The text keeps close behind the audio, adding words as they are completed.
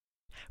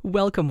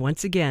Welcome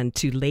once again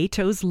to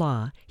Leto's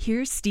Law.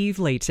 Here's Steve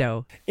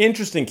Leto.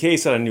 Interesting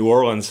case out of New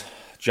Orleans,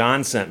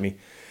 John sent me.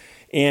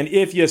 And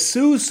if you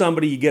sue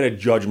somebody, you get a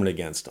judgment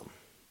against them.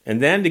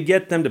 And then to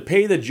get them to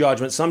pay the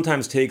judgment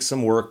sometimes takes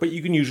some work, but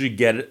you can usually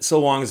get it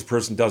so long as the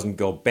person doesn't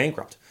go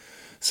bankrupt.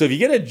 So if you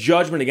get a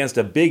judgment against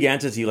a big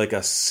entity like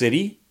a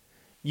city,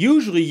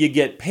 usually you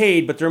get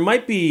paid, but there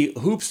might be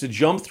hoops to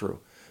jump through.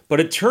 But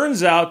it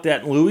turns out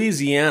that in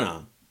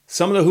Louisiana,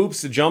 some of the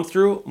hoops to jump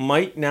through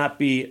might not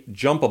be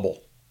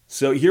jumpable.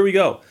 So here we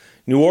go.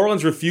 New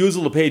Orleans'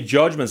 refusal to pay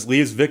judgments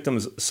leaves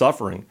victims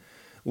suffering.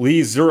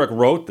 Lee Zurich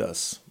wrote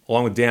this,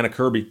 along with Dana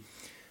Kirby.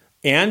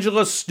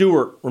 Angela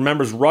Stewart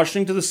remembers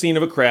rushing to the scene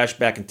of a crash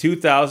back in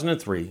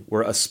 2003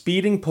 where a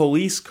speeding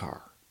police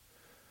car,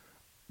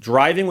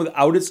 driving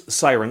without its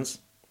sirens,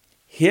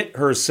 hit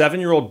her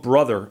 7-year-old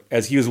brother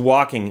as he was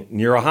walking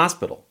near a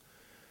hospital.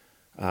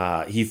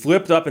 He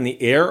flipped up in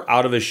the air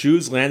out of his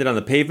shoes, landed on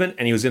the pavement,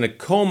 and he was in a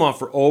coma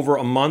for over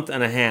a month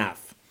and a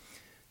half.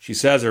 She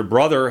says her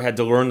brother had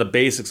to learn the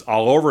basics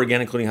all over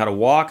again, including how to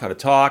walk, how to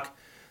talk,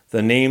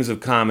 the names of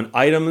common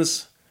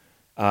items,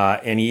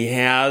 and he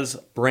has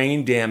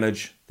brain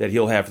damage that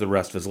he'll have for the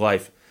rest of his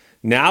life.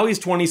 Now he's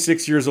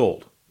 26 years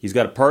old. He's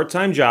got a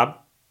part-time job.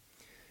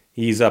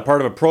 He's part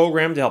of a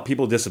program to help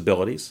people with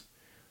disabilities.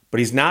 But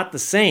he's not the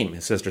same,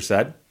 his sister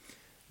said.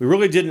 We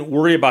really didn't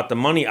worry about the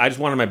money. I just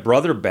wanted my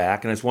brother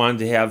back, and I just wanted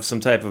to have some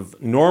type of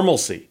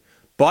normalcy.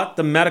 But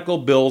the medical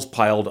bills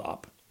piled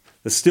up.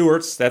 The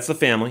Stewarts, that's the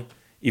family,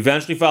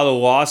 eventually filed a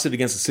lawsuit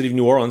against the city of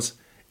New Orleans,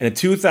 and in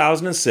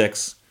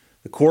 2006,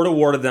 the court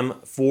awarded them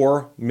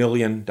 $4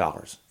 million.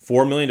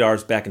 $4 million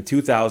back in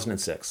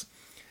 2006.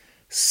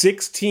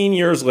 16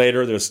 years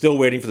later, they're still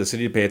waiting for the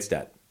city to pay its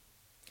debt.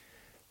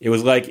 It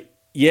was like,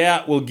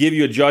 yeah, we'll give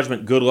you a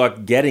judgment. Good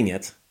luck getting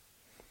it.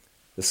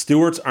 The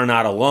Stewarts are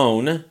not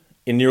alone.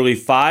 In nearly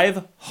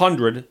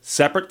 500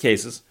 separate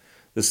cases,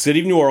 the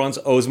city of New Orleans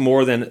owes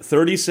more than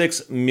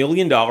 $36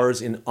 million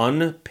in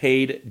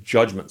unpaid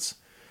judgments.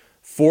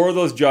 4 of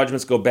those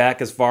judgments go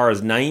back as far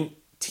as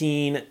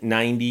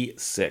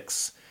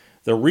 1996.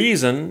 The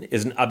reason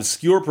is an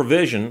obscure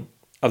provision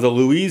of the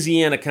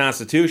Louisiana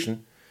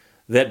Constitution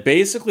that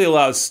basically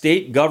allows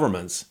state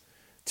governments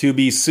to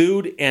be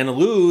sued and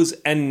lose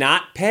and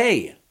not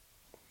pay.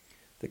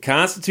 The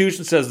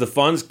Constitution says the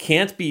funds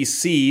can't be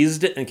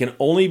seized and can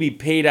only be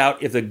paid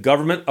out if the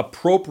government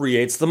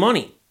appropriates the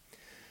money.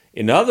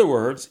 In other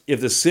words, if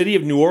the city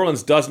of New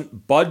Orleans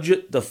doesn't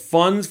budget the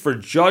funds for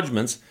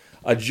judgments,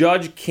 a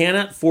judge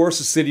cannot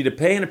force a city to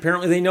pay, and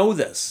apparently they know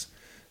this.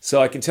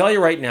 So I can tell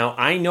you right now,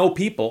 I know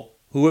people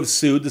who have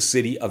sued the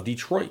city of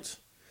Detroit.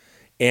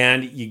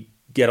 And you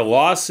get a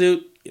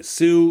lawsuit, you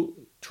sue,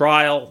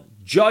 trial,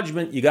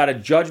 judgment, you got a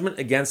judgment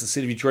against the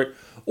city of Detroit,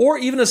 or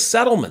even a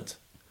settlement.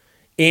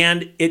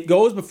 And it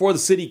goes before the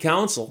city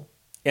council,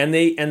 and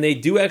they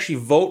do actually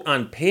vote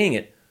on paying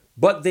it,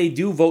 but they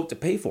do vote to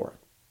pay for it.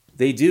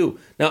 They do.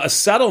 Now, a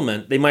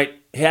settlement, they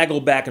might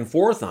haggle back and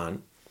forth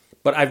on,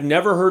 but I've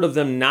never heard of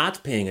them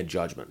not paying a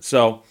judgment.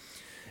 So,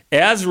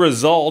 as a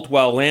result,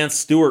 while Lance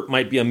Stewart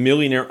might be a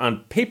millionaire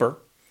on paper,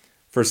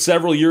 for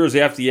several years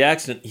after the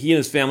accident, he and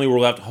his family were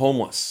left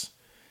homeless.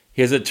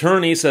 His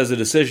attorney says the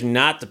decision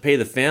not to pay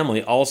the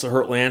family also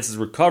hurt Lance's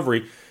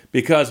recovery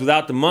because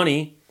without the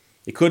money,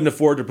 he couldn't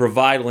afford to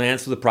provide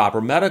Lance with the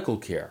proper medical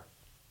care.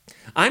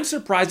 I'm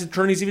surprised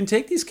attorneys even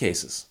take these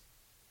cases.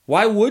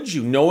 Why would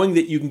you, knowing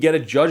that you can get a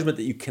judgment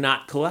that you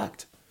cannot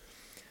collect?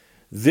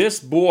 This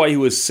boy, who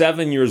was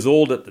 7 years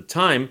old at the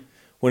time,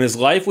 when his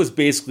life was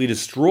basically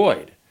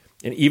destroyed,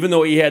 and even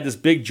though he had this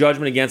big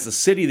judgment against the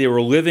city, they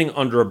were living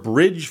under a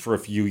bridge for a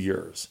few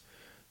years.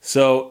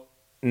 So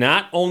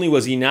not only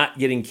was he not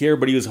getting care,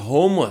 but he was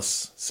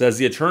homeless, says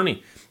the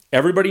attorney.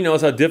 Everybody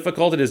knows how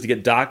difficult it is to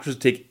get doctors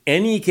to take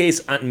any case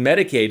on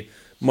Medicaid,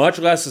 much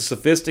less a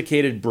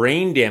sophisticated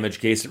brain damage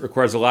case that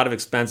requires a lot of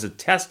expensive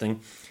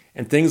testing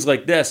and things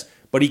like this.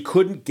 But he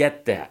couldn't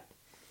get that.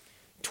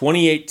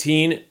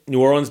 2018,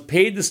 New Orleans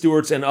paid the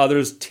Stewarts and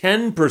others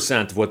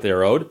 10% of what they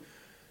were owed.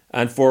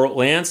 And for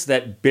Lance,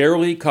 that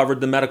barely covered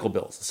the medical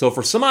bills. So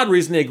for some odd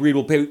reason, they agreed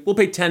we'll pay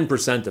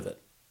 10% of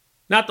it.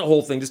 Not the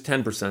whole thing, just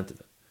 10% of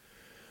it.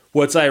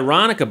 What's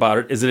ironic about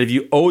it is that if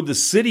you owed the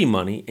city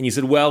money and you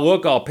said, well,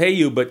 look, I'll pay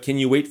you, but can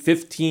you wait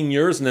 15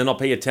 years and then I'll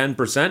pay you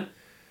 10%?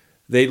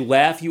 They'd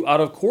laugh you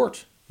out of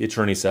court, the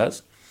attorney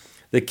says.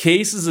 The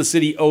cases the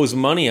city owes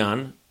money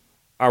on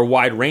are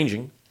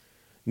wide-ranging.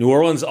 New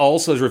Orleans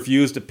also has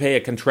refused to pay a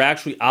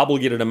contractually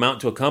obligated amount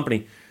to a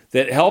company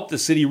that helped the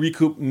city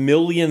recoup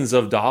millions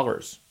of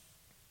dollars.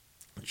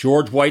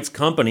 George White's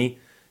company,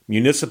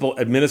 Municipal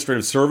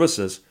Administrative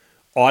Services,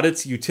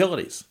 audits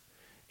utilities.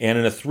 And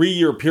in a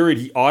 3-year period,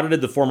 he audited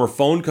the former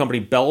phone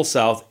company Bell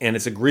South and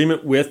its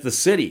agreement with the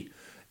city.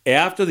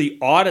 After the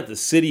audit, the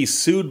city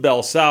sued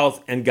Bell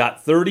South and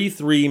got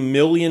 $33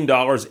 million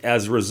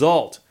as a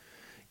result.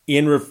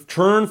 In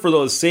return for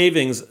those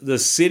savings, the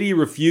city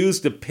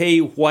refused to pay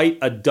White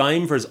a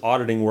dime for his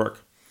auditing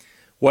work.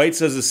 White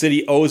says the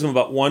city owes him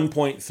about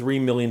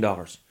 $1.3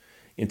 million.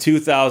 In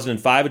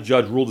 2005, a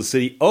judge ruled the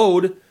city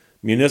owed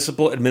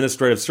Municipal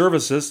Administrative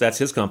Services, that's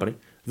his company,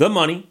 the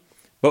money,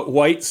 but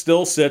White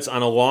still sits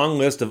on a long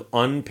list of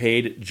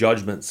unpaid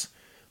judgments.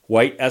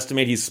 White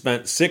estimates he's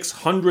spent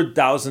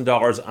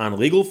 $600,000 on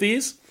legal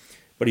fees,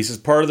 but he says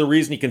part of the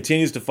reason he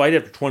continues to fight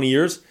after 20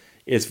 years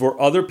is for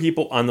other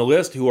people on the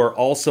list who are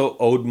also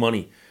owed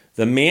money.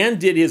 The man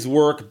did his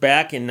work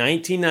back in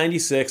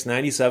 1996,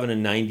 97,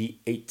 and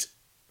 98.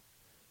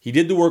 He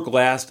did the work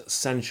last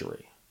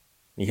century.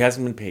 He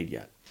hasn't been paid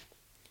yet.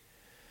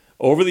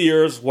 Over the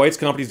years, White's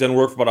company's done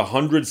work for about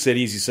 100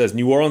 cities. He says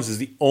New Orleans is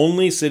the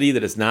only city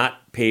that has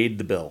not paid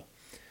the bill.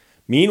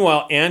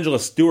 Meanwhile, Angela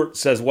Stewart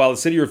says while the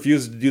city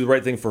refuses to do the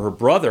right thing for her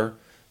brother,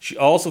 she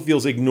also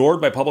feels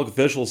ignored by public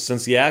officials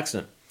since the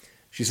accident.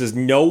 She says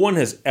no one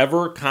has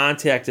ever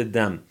contacted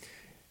them.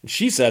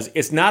 She says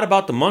it's not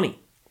about the money.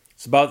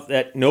 It's about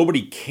that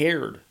nobody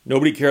cared.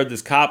 Nobody cared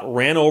this cop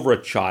ran over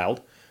a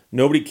child.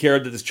 Nobody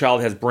cared that this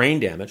child has brain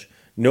damage.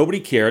 Nobody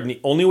cared. And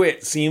the only way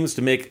it seems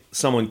to make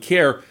someone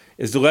care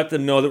is to let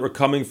them know that we're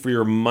coming for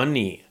your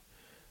money.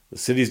 The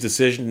city's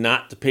decision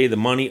not to pay the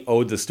money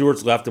owed the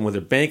Stewarts left them with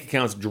their bank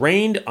accounts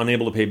drained,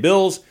 unable to pay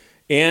bills,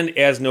 and,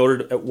 as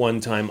noted, at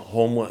one time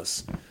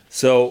homeless.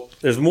 So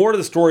there's more to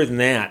the story than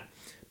that.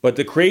 But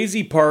the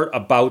crazy part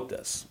about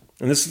this,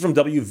 and this is from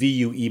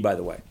WVUE, by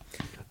the way,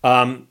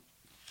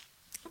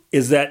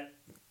 is that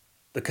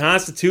the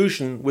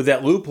Constitution, with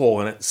that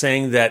loophole in it,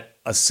 saying that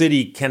a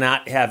city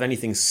cannot have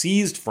anything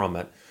seized from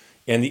it,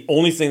 and the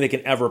only thing they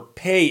can ever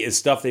pay is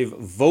stuff they've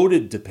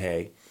voted to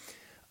pay.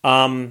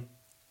 I'm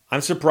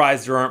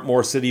surprised there aren't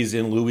more cities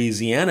in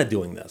Louisiana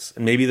doing this.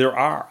 And maybe there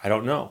are. I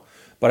don't know.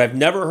 But I've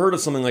never heard of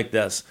something like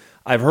this.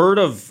 I've heard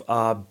of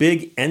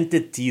big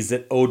entities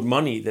that owed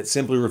money that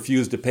simply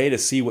refused to pay to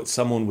see what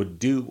someone would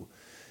do.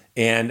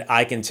 And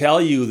I can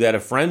tell you that a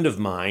friend of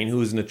mine,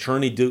 who's an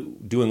attorney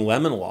doing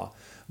lemon law,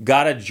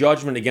 got a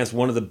judgment against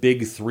one of the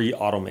big three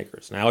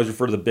automakers. And I always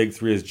refer to the big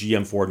three as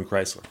GM, Ford, and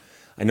Chrysler.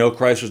 I know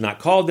Chrysler's not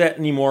called that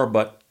anymore,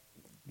 but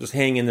just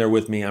hang in there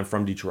with me. I'm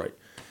from Detroit.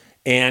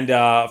 And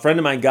a friend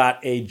of mine got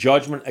a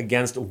judgment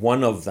against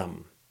one of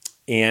them.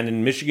 And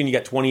in Michigan, you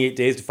got 28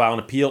 days to file an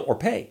appeal or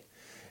pay.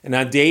 And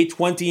on day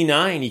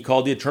 29, he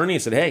called the attorney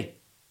and said, hey,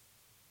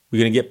 we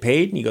going to get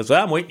paid? And he goes,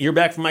 well, I'm waiting to hear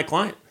back from my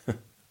client.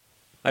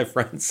 My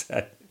friend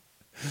said,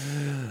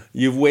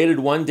 you've waited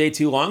one day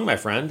too long, my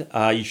friend.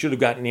 You should have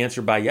gotten an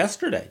answer by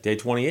yesterday, day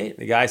 28.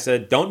 The guy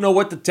said, don't know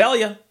what to tell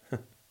you.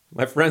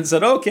 My friend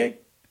said, okay.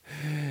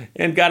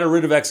 And got a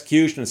writ of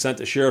execution and sent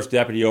the sheriff's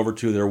deputy over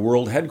to their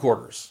world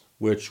headquarters,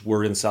 which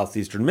were in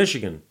southeastern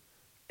Michigan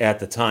at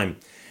the time.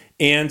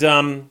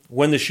 And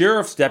when the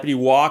sheriff's deputy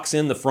walks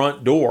in the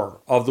front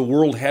door of the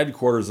world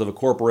headquarters of a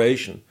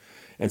corporation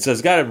and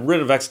says, got a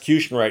writ of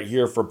execution right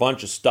here for a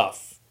bunch of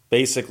stuff.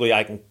 Basically,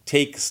 I can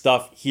take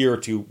stuff here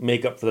to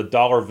make up for the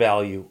dollar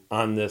value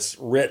on this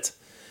writ.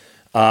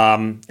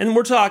 And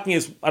we're talking,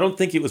 I don't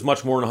think it was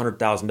much more than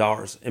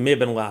 $100,000. It may have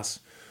been less.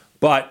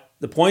 But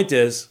the point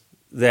is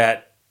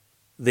that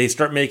they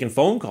start making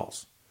phone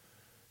calls.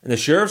 And the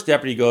sheriff's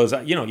deputy goes,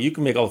 you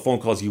can make all the phone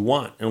calls you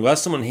want.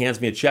 Unless someone hands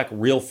me a check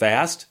real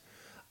fast,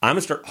 I'm going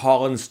to start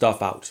hauling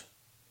stuff out.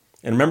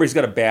 And remember, he's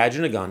got a badge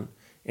and a gun.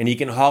 And he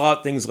can haul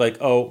out things like,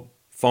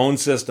 phone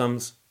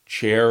systems,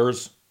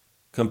 chairs,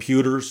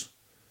 computers,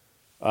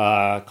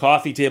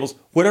 coffee tables,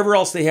 whatever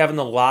else they have in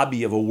the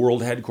lobby of a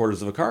world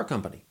headquarters of a car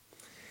company.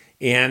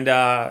 And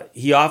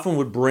he often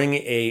would bring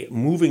a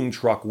moving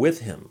truck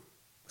with him.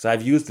 Because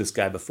I've used this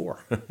guy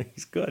before.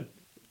 He's good.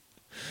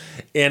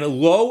 And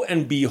lo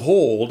and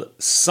behold,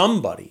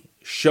 somebody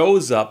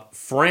shows up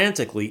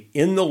frantically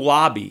in the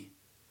lobby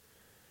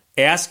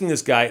asking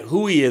this guy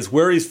who he is,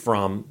 where he's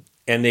from,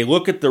 and they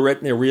look at the writ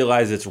and they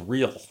realize it's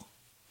real.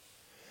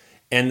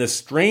 And the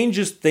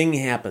strangest thing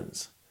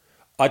happens.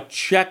 A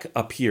check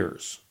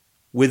appears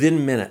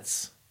within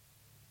minutes.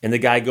 And the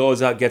guy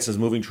goes out, gets his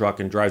moving truck,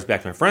 and drives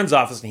back to my friend's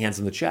office and hands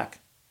him the check.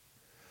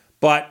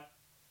 But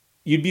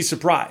you'd be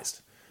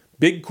surprised.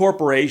 Big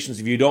corporations,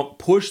 if you don't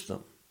push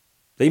them,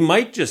 they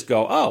might just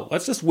go,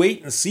 let's just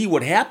wait and see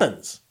what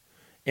happens.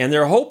 And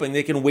they're hoping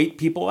they can wait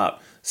people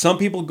out. Some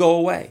people go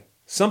away.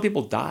 Some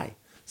people die.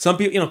 Some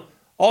people,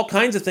 all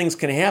kinds of things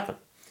can happen.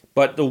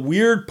 But the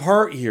weird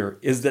part here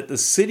is that the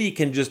city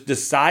can just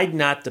decide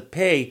not to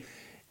pay,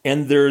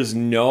 and there's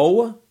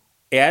no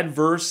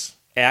adverse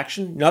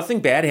action. Nothing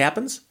bad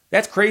happens.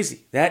 That's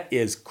crazy. That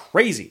is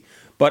crazy.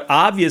 But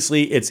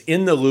obviously, it's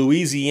in the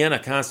Louisiana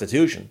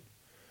Constitution.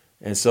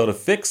 And so to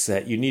fix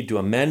that, you need to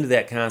amend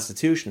that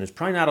Constitution. There's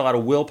probably not a lot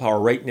of willpower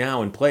right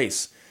now in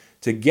place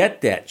to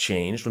get that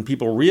changed when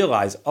people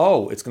realize,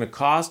 it's going to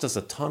cost us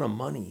a ton of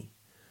money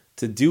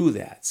to do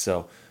that.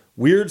 So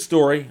weird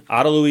story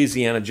out of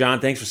Louisiana. John,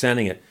 thanks for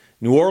sending it.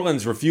 New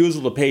Orleans'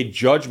 refusal to pay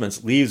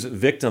judgments leaves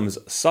victims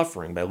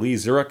suffering, by Lee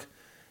Zurich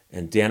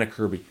and Dana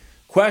Kirby.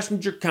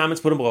 Questions or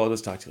comments, put them below.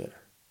 Let's talk to you later.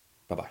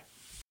 Bye-bye.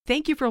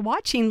 Thank you for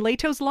watching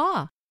Leto's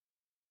Law.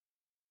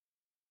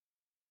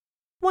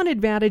 One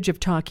advantage of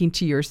talking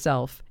to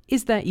yourself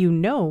is that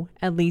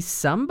at least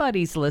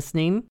somebody's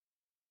listening.